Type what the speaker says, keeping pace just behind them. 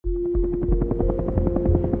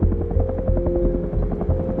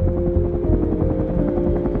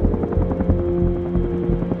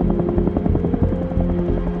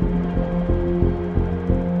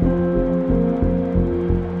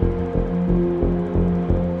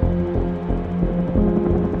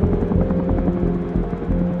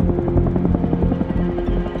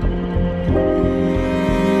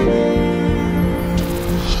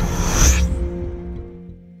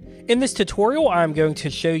this tutorial, I'm going to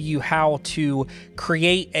show you how to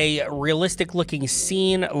create a realistic looking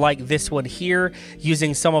scene like this one here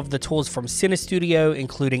using some of the tools from Cinestudio,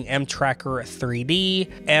 including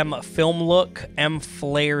mTracker3D, mFilmLook,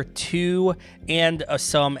 mFlare 2, and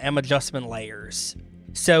some adjustment layers.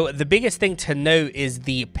 So the biggest thing to note is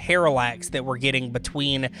the parallax that we're getting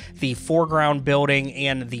between the foreground building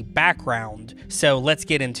and the background. So let's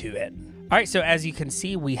get into it. All right, so as you can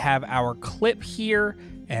see, we have our clip here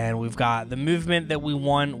and we've got the movement that we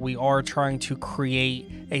want. We are trying to create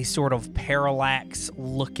a sort of parallax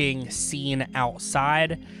looking scene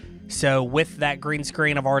outside. So with that green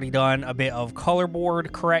screen, I've already done a bit of color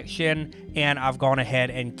board correction and I've gone ahead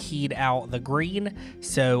and keyed out the green.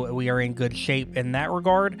 So we are in good shape in that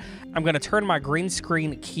regard. I'm going to turn my green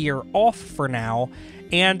screen keyer off for now.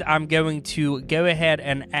 And I'm going to go ahead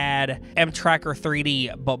and add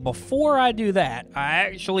mTracker3D. But before I do that, I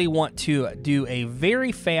actually want to do a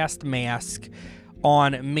very fast mask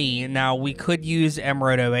on me. Now, we could use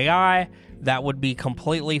mRoto AI. That would be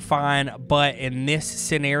completely fine. But in this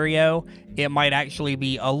scenario, it might actually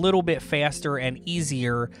be a little bit faster and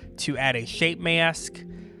easier to add a shape mask.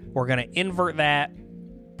 We're going to invert that,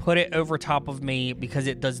 put it over top of me because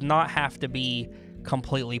it does not have to be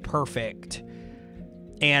completely perfect.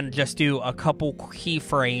 And just do a couple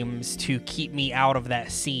keyframes to keep me out of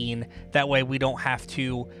that scene. That way we don't have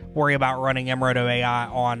to worry about running mRoto AI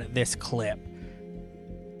on this clip.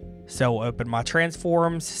 So open my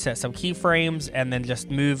transforms, set some keyframes, and then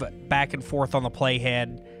just move back and forth on the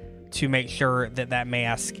playhead to make sure that that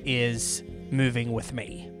mask is moving with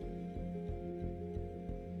me.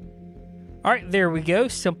 All right, there we go,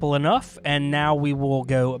 simple enough. And now we will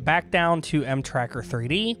go back down to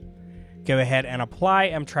mTracker3D. Go ahead and apply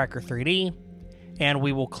mTracker3D, and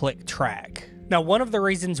we will click track. Now, one of the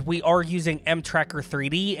reasons we are using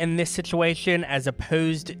mTracker3D in this situation as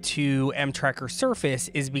opposed to mTracker Surface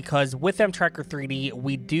is because with mTracker3D,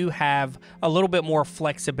 we do have a little bit more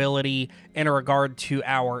flexibility in regard to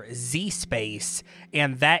our Z-space,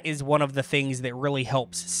 and that is one of the things that really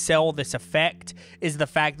helps sell this effect, is the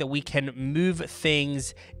fact that we can move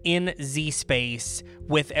things in Z-space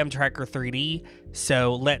with mTracker3D.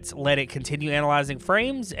 So let's let it continue analyzing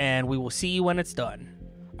frames, and we will see you when it's done.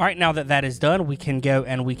 All right, now that that is done, we can go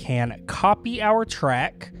and we can copy our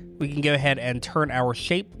track. We can go ahead and turn our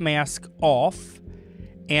shape mask off,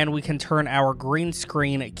 and we can turn our green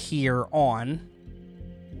screen keyer on.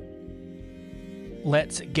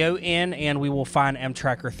 Let's go in and we will find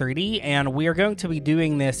mTracker3D, and we are going to be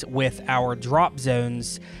doing this with our drop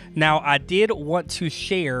zones. Now, I did want to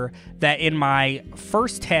share that in my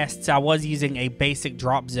first tests, I was using a basic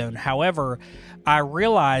drop zone. However, I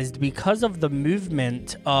realized because of the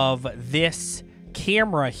movement of this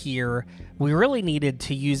camera here, we really needed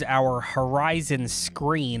to use our horizon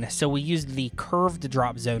screen. So we used the curved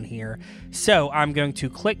drop zone here. So I'm going to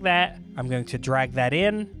click that. I'm going to drag that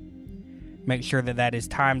in. Make sure that that is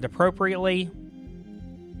timed appropriately.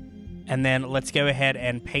 And then let's go ahead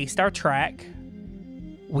and paste our track.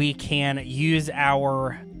 We can use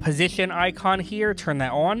our position icon here, turn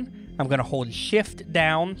that on. I'm going to hold shift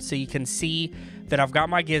down so you can see that I've got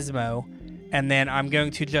my gizmo, and then I'm going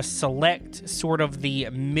to just select sort of the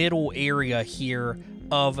middle area here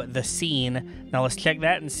of the scene. Now let's check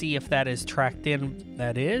that and see if that is tracked in.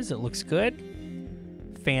 That is, it looks good.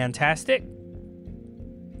 Fantastic.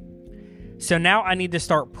 So now I need to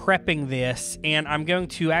start prepping this, and I'm going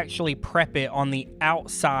to actually prep it on the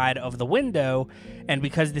outside of the window. And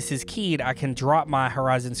because this is keyed, I can drop my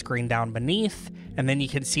horizon screen down beneath, and then you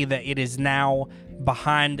can see that it is now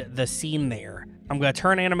behind the scene there. I'm going to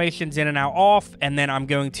turn animations in and out off, and then I'm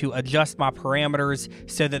going to adjust my parameters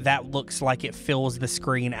so that that looks like it fills the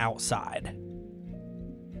screen outside.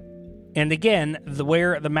 And again,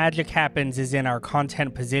 where the magic happens is in our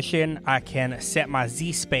content position. I can set my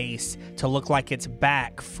Z space to look like it's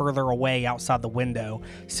back further away outside the window.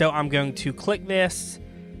 So I'm going to click this,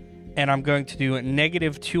 and I'm going to do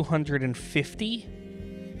 -250.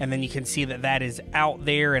 And then you can see that that is out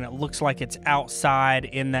there, and it looks like it's outside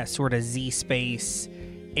in that sort of Z space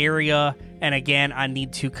area. And again, I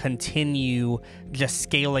need to continue just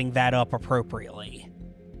scaling that up appropriately.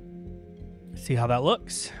 See how that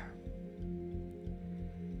looks?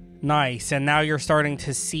 Nice, and now you're starting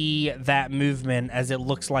to see that movement as it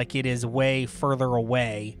looks like it is way further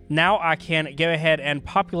away. Now I can go ahead and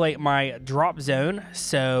populate my drop zone.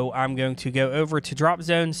 So I'm going to go over to drop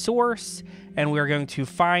zone source, and we're going to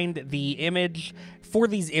find the image. For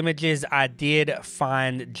these images, I did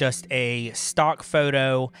find just a stock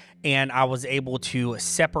photo, and I was able to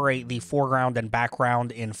separate the foreground and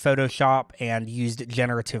background in Photoshop and used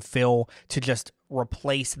generative fill to just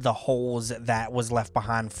replace the holes that was left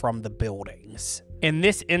behind from the buildings. In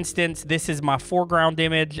this instance, this is my foreground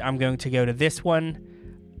image. I'm going to go to this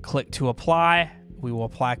one, click to apply. We will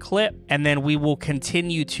apply clip, and then we will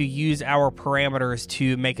continue to use our parameters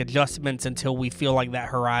to make adjustments until we feel like that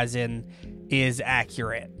horizon is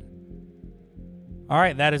accurate. All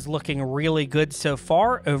right, that is looking really good so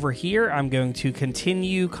far. Over here, I'm going to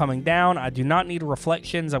continue coming down. I do not need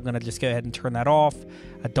reflections. I'm going to just go ahead and turn that off.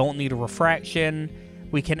 I don't need a refraction.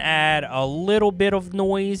 We can add a little bit of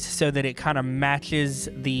noise so that it kind of matches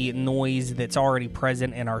the noise that's already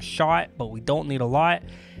present in our shot, but we don't need a lot.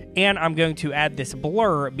 And I'm going to add this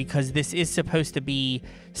blur because this is supposed to be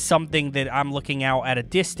something that I'm looking out at a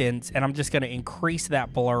distance, and I'm just going to increase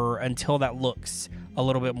that blur until that looks a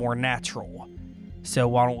little bit more natural. So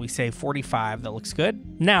why don't we say 45? That looks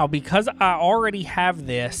good. Now, because I already have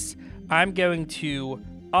this, I'm going to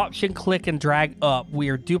option click and drag up. We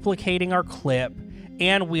are duplicating our clip,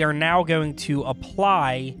 and we are now going to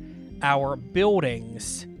apply our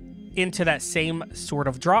buildings into that same sort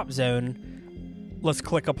of drop zone. Let's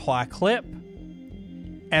click apply clip,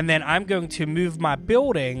 and then I'm going to move my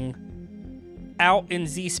building out in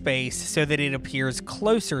Z space so that it appears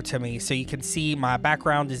closer to me. So you can see my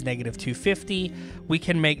background is -250. We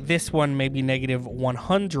can make this one maybe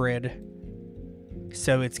 -100.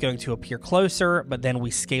 So it's going to appear closer, but then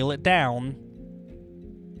we scale it down.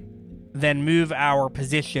 Then move our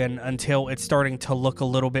position until it's starting to look a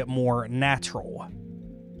little bit more natural.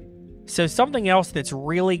 So something else that's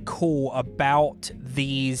really cool about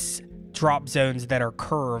these drop zones that are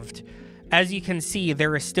curved, as you can see,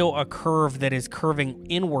 there is still a curve that is curving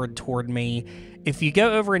inward toward me. If you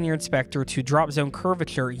go over in your inspector to drop zone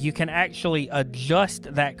curvature, you can actually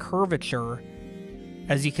adjust that curvature,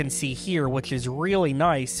 as you can see here, which is really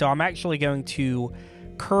nice. So I'm actually going to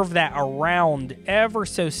curve that around ever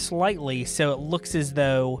so slightly so it looks as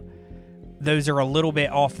though those are a little bit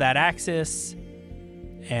off that axis.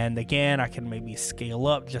 And again, I can maybe scale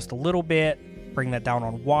up just a little bit, bring that down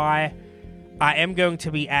on Y. I am going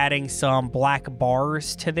to be adding some black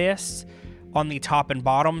bars to this on the top and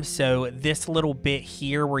bottom. So this little bit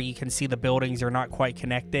here where you can see the buildings are not quite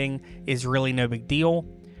connecting is really no big deal.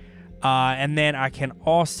 And then I can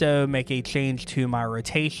also make a change to my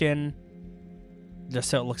rotation just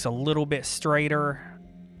so it looks a little bit straighter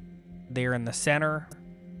there in the center.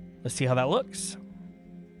 Let's see how that looks.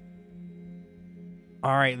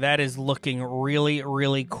 All right, that is looking really,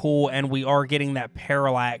 really cool, and we are getting that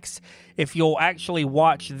parallax. If you'll actually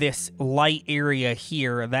watch this light area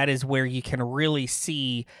here, that is where you can really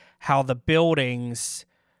see how the buildings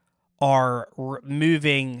are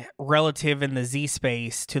moving relative in the Z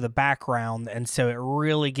space to the background, and so it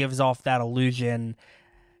really gives off that illusion.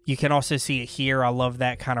 You can also see it here. I love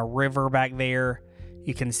that kind of river back there.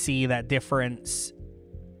 You can see that difference.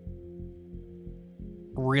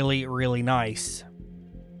 Really, really nice.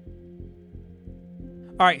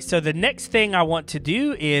 All right, so the next thing I want to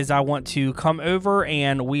do is I want to come over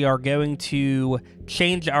and we are going to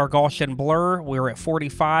change our Gaussian blur. We're at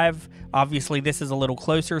 45. Obviously, this is a little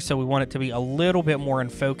closer, so we want it to be a little bit more in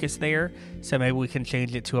focus there. So maybe we can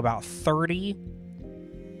change it to about 30.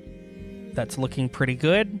 That's looking pretty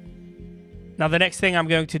good. Now, the next thing I'm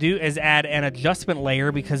going to do is add an adjustment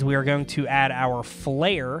layer because we are going to add our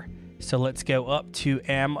flare. So let's go up to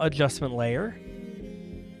M adjustment layer.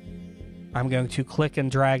 I'm going to click and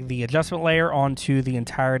drag the adjustment layer onto the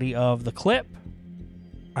entirety of the clip.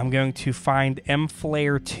 I'm going to find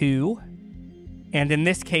mFlare 2. And in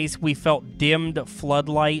this case, we felt dimmed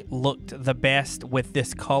floodlight looked the best with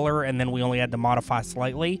this color, and then we only had to modify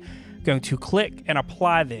slightly. Going to click and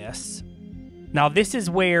apply this. Now, this is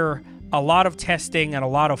where a lot of testing and a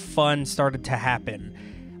lot of fun started to happen.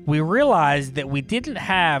 We realized that we didn't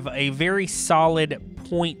have a very solid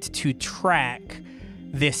point to track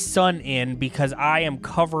this sun in because I am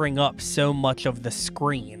covering up so much of the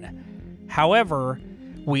screen. However,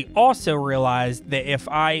 we also realized that if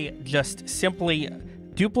I just simply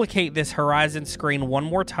duplicate this horizon screen one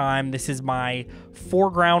more time, this is my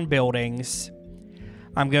foreground buildings.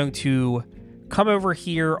 I'm going to come over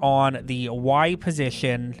here on the Y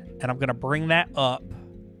position and I'm going to bring that up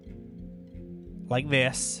like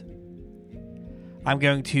this. I'm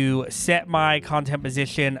going to set my content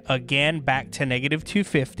position again back to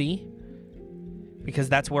 -250 because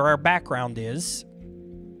that's where our background is.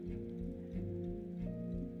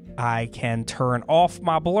 I can turn off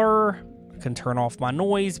my blur, can turn off my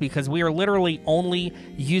noise because we are literally only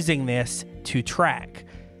using this to track.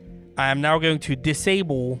 I am now going to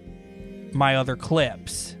disable my other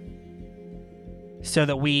clips so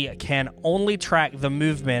that we can only track the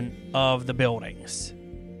movement of the buildings,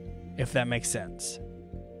 if that makes sense.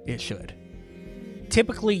 It should.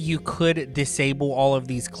 Typically, you could disable all of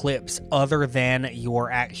these clips other than your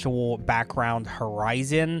actual background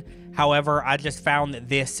horizon. However, I just found that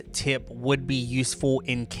this tip would be useful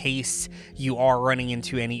in case you are running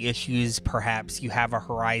into any issues. Perhaps you have a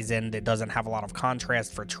horizon that doesn't have a lot of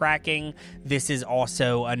contrast for tracking. This is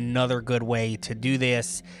also another good way to do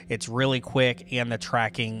this. It's really quick and the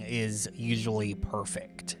tracking is usually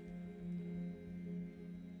perfect.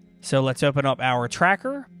 So let's open up our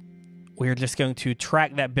tracker. We're just going to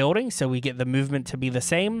track that building so we get the movement to be the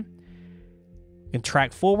same. We can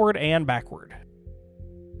track forward and backward.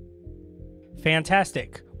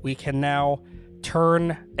 Fantastic. We can now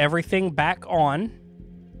turn everything back on.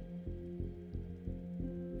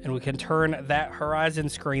 And we can turn that horizon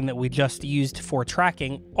screen that we just used for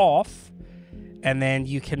tracking off. And then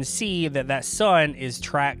you can see that that sun is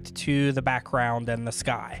tracked to the background and the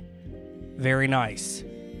sky. Very nice.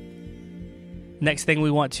 Next thing we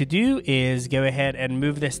want to do is go ahead and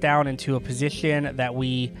move this down into a position that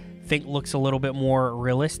we think looks a little bit more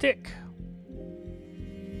realistic.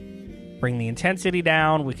 Bring the intensity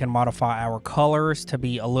down. We can modify our colors to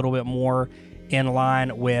be a little bit more in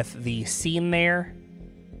line with the scene there.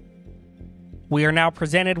 We are now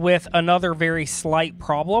presented with another very slight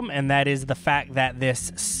problem, and that is the fact that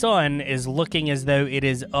this sun is looking as though it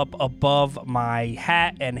is up above my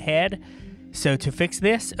hat and head. So to fix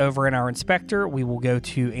this, over in our inspector, we will go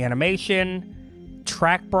to animation,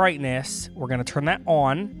 track brightness. We're going to turn that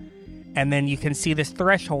on. And then you can see this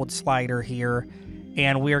threshold slider here.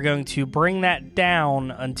 And we are going to bring that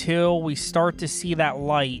down until we start to see that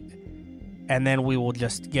light. And then we will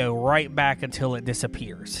just go right back until it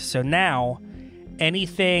disappears. So now,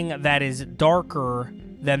 anything that is darker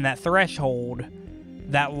than that threshold,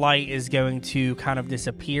 that light is going to kind of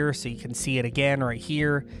disappear. So you can see it again right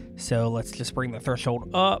here. So let's just bring the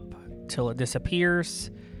threshold up till it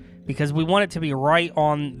disappears because we want it to be right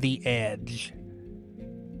on the edge.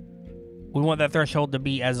 We want that threshold to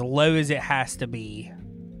be as low as it has to be.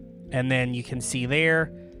 And then you can see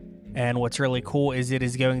there. And what's really cool is it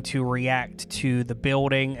is going to react to the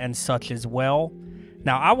building and such as well.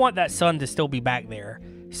 Now I want that sun to still be back there.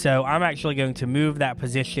 So I'm actually going to move that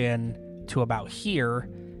position to about here.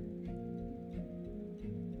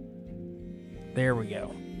 There we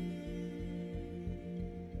go.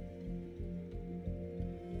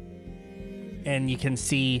 And you can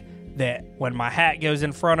see that when my hat goes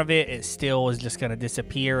in front of it, it still is just going to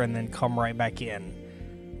disappear and then come right back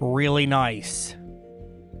in. Really nice.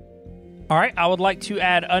 All right, I would like to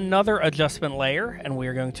add another adjustment layer, and we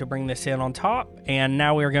are going to bring this in on top. And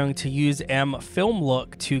now we are going to use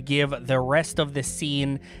mFilmLook to give the rest of the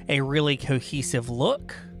scene a really cohesive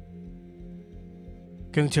look.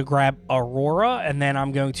 Going to grab Aurora, and then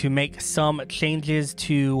I'm going to make some changes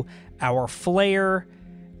to our flare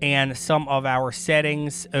and some of our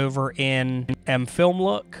settings over in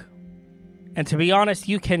mFilmLook. And to be honest,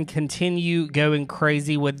 you can continue going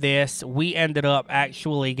crazy with this. We ended up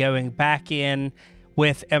actually going back in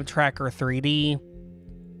with mTracker3D,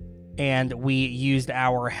 and we used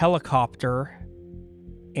our helicopter,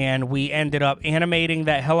 and we ended up animating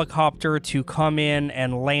that helicopter to come in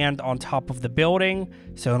and land on top of the building.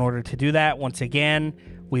 So in order to do that, once again,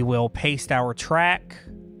 we will paste our track.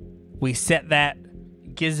 We set that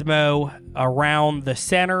gizmo around the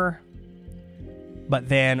center, but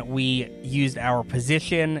then we used our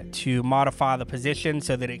position to modify the position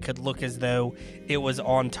so that it could look as though it was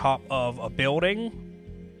on top of a building.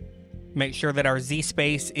 Make sure that our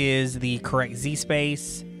Z-space is the correct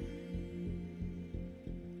Z-space.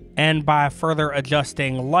 And by further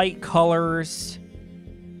adjusting light colors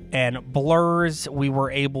and blurs, we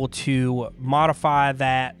were able to modify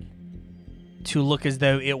that to look as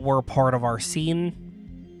though it were part of our scene.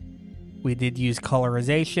 We did use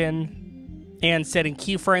colorization and setting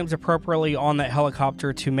keyframes appropriately on that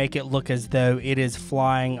helicopter to make it look as though it is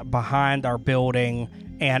flying behind our building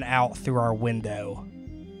and out through our window.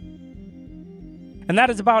 And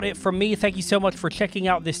that is about it from me. Thank you so much for checking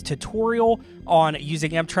out this tutorial on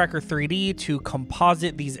using mTracker3D to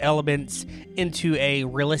composite these elements into a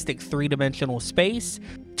realistic three-dimensional space.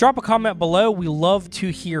 Drop a comment below. We love to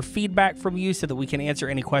hear feedback from you so that we can answer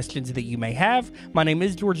any questions that you may have. My name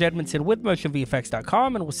is George Edmondson with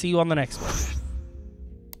MotionVFX.com, and we'll see you on the next one.